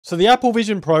So the Apple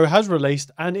Vision Pro has released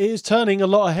and it is turning a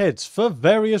lot of heads for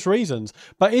various reasons.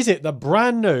 But is it the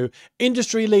brand new,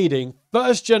 industry-leading,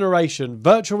 first generation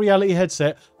virtual reality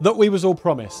headset that we was all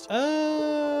promised?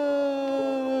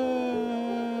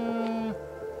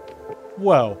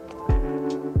 Well.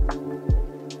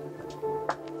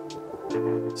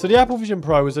 So the Apple Vision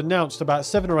Pro was announced about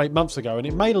 7 or 8 months ago, and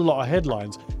it made a lot of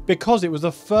headlines because it was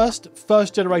the first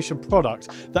generation product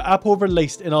that Apple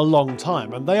released in a long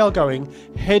time, and they are going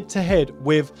head to head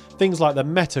with things like the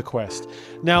Meta Quest.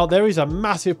 Now there is a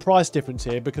massive price difference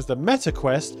here because the Meta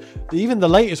Quest, even the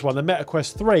latest one, the Meta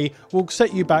Quest 3, will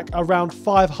set you back around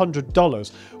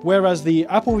 $500, whereas the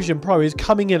Apple Vision Pro is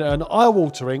coming in at an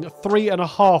eye-watering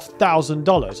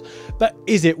 $3,500. But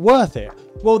is it worth it?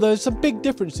 Well, there's some big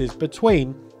differences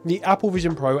between the Apple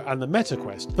Vision Pro and the Meta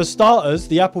Quest. For starters,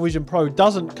 the Apple Vision Pro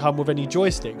doesn't come with any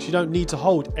joysticks. You don't need to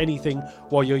hold anything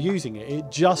while you're using it. It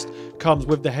just comes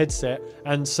with the headset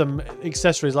and some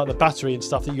accessories like the battery and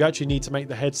stuff that you actually need to make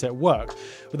the headset work.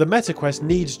 But the Meta Quest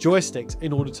needs joysticks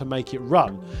in order to make it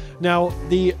run. Now,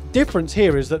 the difference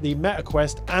here is that the Meta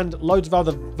Quest and loads of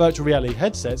other virtual reality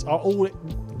headsets are all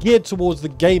geared towards the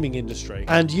gaming industry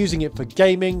and using it for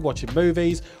gaming, watching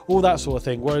movies, all that sort of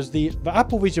thing. Whereas the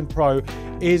Apple Vision Pro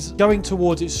is going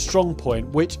towards its strong point,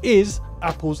 which is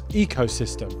Apple's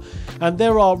ecosystem. And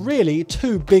there are really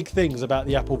two big things about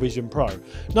the Apple Vision Pro.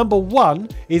 Number one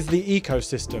is the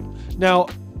ecosystem. Now,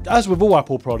 as with all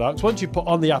Apple products, once you put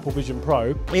on the Apple Vision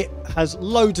Pro, it has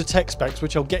loads of tech specs,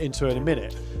 which I'll get into in a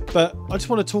minute. But I just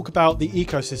want to talk about the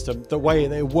ecosystem, the way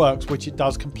that it works, which it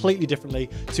does completely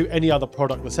differently to any other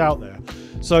product that's out there.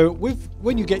 So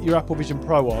when you get your Apple Vision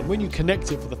Pro on, when you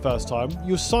connect it for the first time,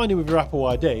 you'll sign in with your Apple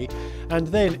ID, and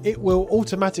then it will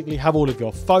automatically have all of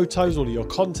your photos, all of your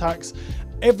contacts,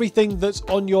 everything that's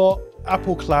on your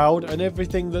Apple Cloud and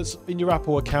everything that's in your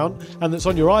Apple account and that's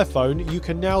on your iPhone, you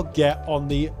can now get on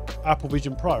the Apple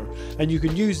Vision Pro, and you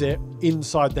can use it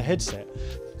inside the headset.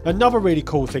 Another really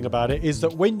cool thing about it is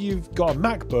that when you've got a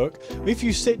MacBook, if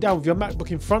you sit down with your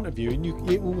MacBook in front of you, and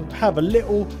it will have a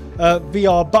little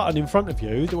VR button in front of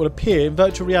you that will appear in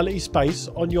virtual reality space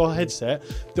on your headset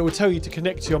that will tell you to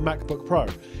connect to your MacBook Pro.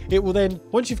 It will then,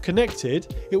 once you've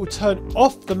connected, it will turn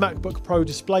off the MacBook Pro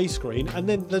display screen, and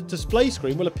then the display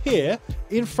screen will appear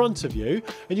in front of you,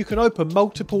 and you can open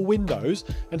multiple windows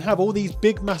and have all these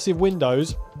big massive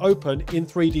windows open in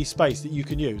 3D space that you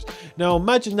can use. Now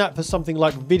imagine that for something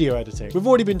like video editing. We've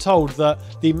already been told that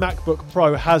the MacBook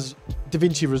Pro has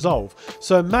DaVinci Resolve.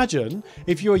 So imagine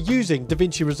if you're using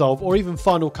DaVinci Resolve or even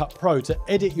Final Cut Pro to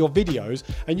edit your videos,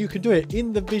 and you can do it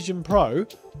in the Vision Pro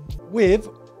with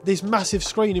this massive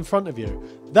screen in front of you.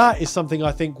 That is something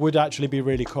I think would actually be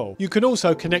really cool. You can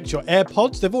also connect your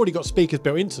AirPods. They've already got speakers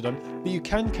built into them, but you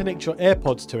can connect your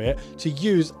AirPods to it to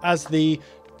use as the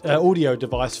audio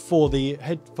device for the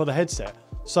headset.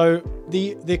 So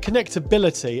the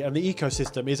connectability and the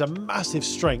ecosystem is a massive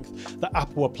strength that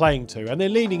Apple are playing to, and they're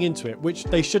leaning into it, which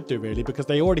they should do really, because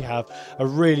they already have a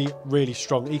really, really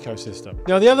strong ecosystem.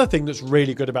 Now, the other thing that's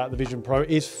really good about the Vision Pro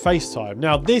is FaceTime.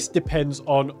 Now, this depends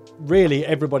on really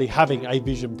everybody having a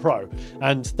Vision Pro,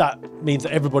 and that means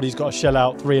that everybody's got to shell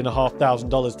out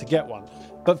 $3,500 to get one.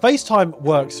 But FaceTime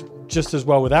works just as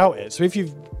well without it. So if you're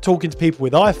talking to people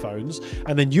with iPhones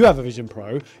and then you have a Vision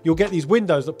Pro, you'll get these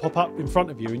windows that pop up in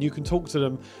front of you, and you can talk to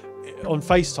them on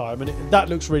FaceTime, and that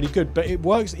looks really good. But it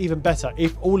works even better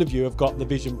if all of you have got the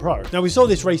Vision Pro. Now, we saw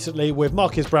this recently with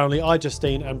Marcus Brownlee,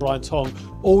 iJustine and Brian Tong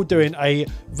all doing a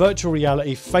virtual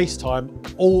reality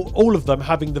FaceTime, all of them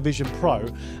having the Vision Pro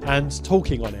and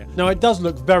talking on it. Now, it does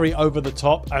look very over the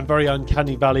top and very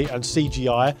uncanny valley and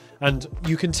CGI, and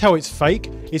you can tell it's fake.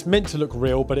 It's meant to look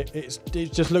real, but it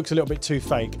just looks a little bit too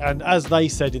fake. And as they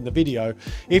said in the video,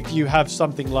 if you have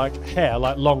something like hair,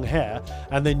 like long hair,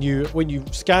 and then when you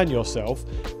scan yourself,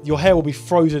 your hair will be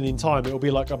frozen in time. It will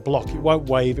be like a block. It won't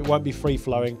wave. It won't be free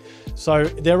flowing. So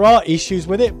there are issues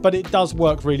with it, but it does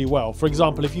work really well. For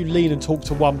example, if you lean and talk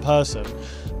to one person,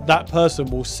 that person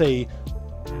will see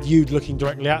you looking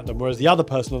directly at them, whereas the other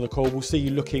person on the call will see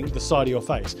you looking at the side of your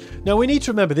face. Now, we need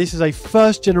to remember this is a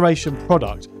first generation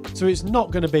product, so it's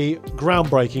not going to be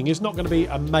groundbreaking, it's not going to be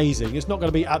amazing, it's not going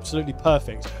to be absolutely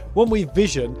perfect. When we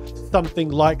vision something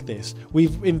like this,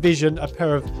 we've envisioned a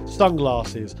pair of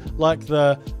sunglasses like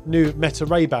the new Meta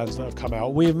Ray-Bans that have come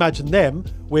out. We imagine them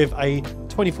with a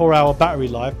 24-hour battery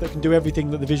life that can do everything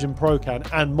that the Vision Pro can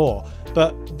and more.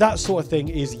 But that sort of thing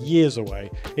is years away.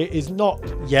 It is not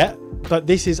yet, but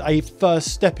this is a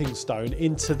first stepping stone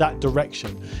into that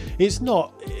direction. It's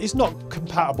not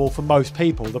compatible for most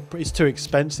people. It's too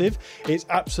expensive. It's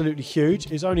absolutely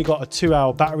huge. It's only got a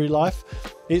 2-hour battery life.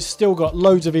 It's still got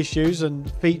loads of issues and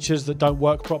features that don't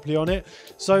work properly on it.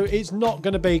 So it's not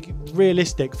going to be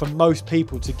realistic for most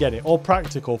people to get it, or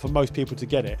practical for most people to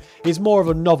get it. It's more of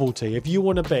a novelty. If you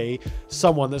want to be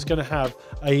someone that's going to have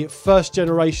a first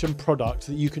generation product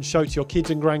that you can show to your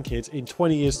kids and grandkids in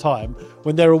 20 years time,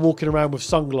 when they're all walking around with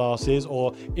sunglasses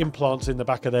or implants in the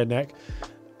back of their neck,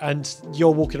 and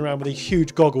you're walking around with these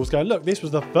huge goggles going, look, this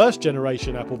was the first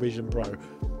generation Apple Vision Pro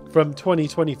from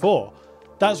 2024.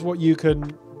 That's what you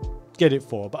can get it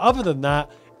for. But other than that,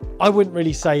 I wouldn't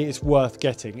really say it's worth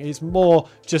getting. It's more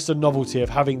just a novelty of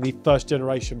having the first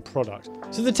generation product.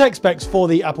 So the tech specs for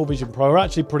the Apple Vision Pro are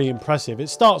actually pretty impressive. It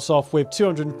starts off with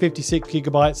 256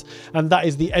 gigabytes, and that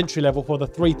is the entry level for the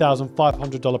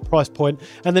 $3,500 price point.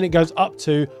 And then it goes up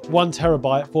to 1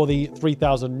 terabyte for the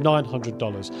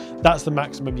 $3,900. That's the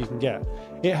maximum you can get.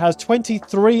 It has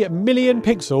 23 million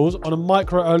pixels on a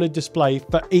micro OLED display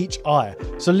for each eye.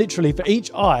 So literally for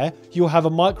each eye, you'll have a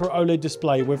micro OLED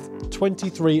display with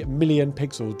 23 million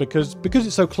pixels because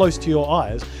it's so close to your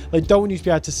eyes, they don't want you to be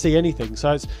able to see anything.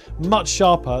 So it's much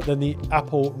sharper than the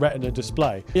Apple Retina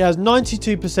display. It has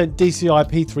 92%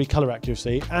 DCI-P3 color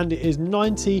accuracy, and it is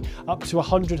 90 up to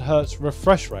 100 Hertz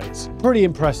refresh rates. Pretty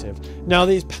impressive. Now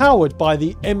it's powered by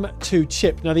the M2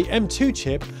 chip. Now the M2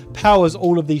 chip powers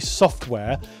all of the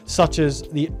software, such as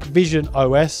the Vision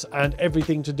OS and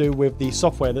everything to do with the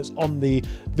software that's on the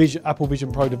Apple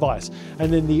Vision Pro device.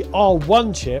 And then the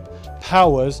R1 chip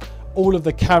powers all of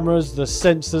the cameras, the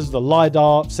sensors, the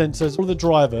LiDAR sensors, all the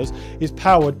drivers is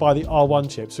powered by the R1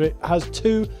 chip. So it has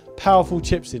two powerful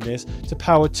chips in this to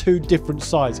power two different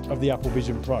sides of the Apple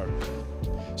Vision Pro.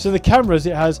 So the cameras,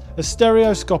 it has a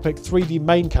stereoscopic 3D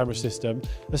main camera system,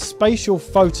 a spatial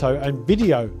photo and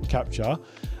video capture,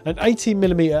 an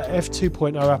 18mm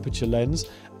f2.0 aperture lens,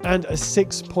 and a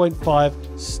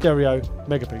 6.5 stereo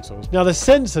megapixels. Now the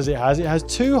sensors it has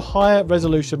 2 higher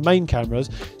resolution main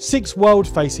cameras, 6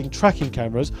 world-facing tracking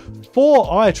cameras,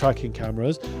 4 eye tracking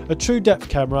cameras, a true depth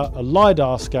camera, a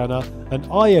LiDAR scanner, an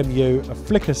IMU, a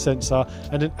flicker sensor,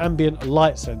 and an ambient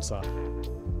light sensor.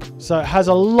 So it has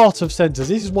a lot of sensors.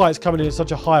 This is why it's coming in at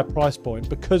such a higher price point,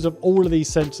 because of all of these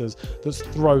sensors that's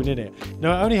thrown in it.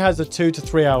 Now it only has a 2 to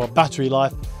 3 hour battery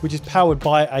life, which is powered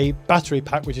by a battery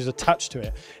pack which is attached to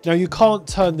it. Now you can't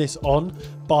turn this on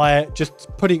by just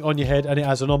putting it on your head and it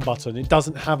has an on button. It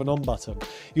doesn't have an on button.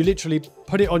 You literally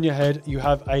put it on your head, you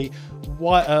have a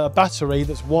battery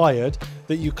that's wired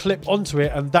that you clip onto it,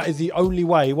 and that is the only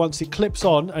way. Once it clips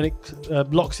on and it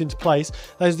locks into place,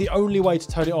 that is the only way to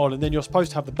turn it on, and then you're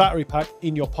supposed to have the battery pack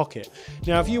in your pocket.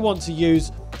 Now if you want to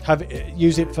use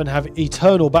it and have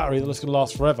eternal battery that's going to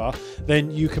last forever,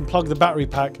 then you can plug the battery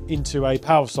pack into a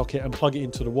power socket and plug it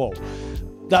into the wall.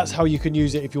 That's how you can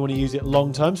use it if you want to use it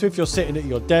long term. So if you're sitting at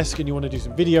your desk and you want to do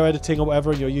some video editing or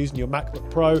whatever, and you're using your MacBook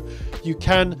Pro, you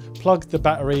can plug the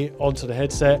battery onto the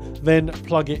headset, then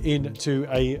plug it into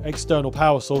a external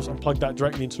power source and plug that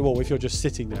directly into the wall if you're just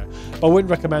sitting there. But I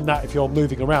wouldn't recommend that if you're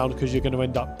moving around, because you're going to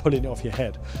end up pulling it off your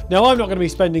head. Now I'm not going to be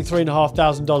spending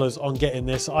 $3,500 on getting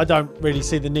this. I don't really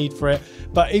see the need for it.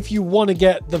 But if you want to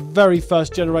get the very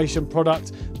first generation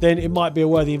product, then it might be a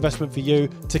worthy investment for you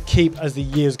to keep as the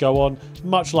years go on.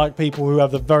 Much like people who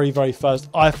have the very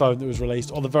first iPhone that was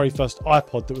released, or the very first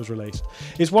iPod that was released.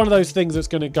 It's one of those things that's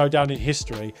going to go down in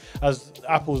history as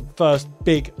Apple's first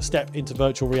big step into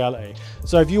virtual reality.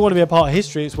 So if you want to be a part of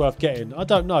history, it's worth getting. I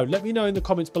don't know. Let me know in the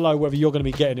comments below whether you're going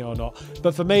to be getting it or not.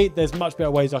 But for me, there's much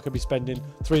better ways I could be spending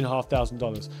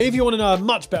 $3,500. If you want to know a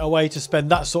much better way to spend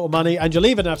that sort of money, and you'll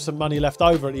even have some money left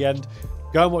over at the end,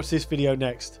 go and watch this video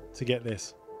next to get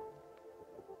this.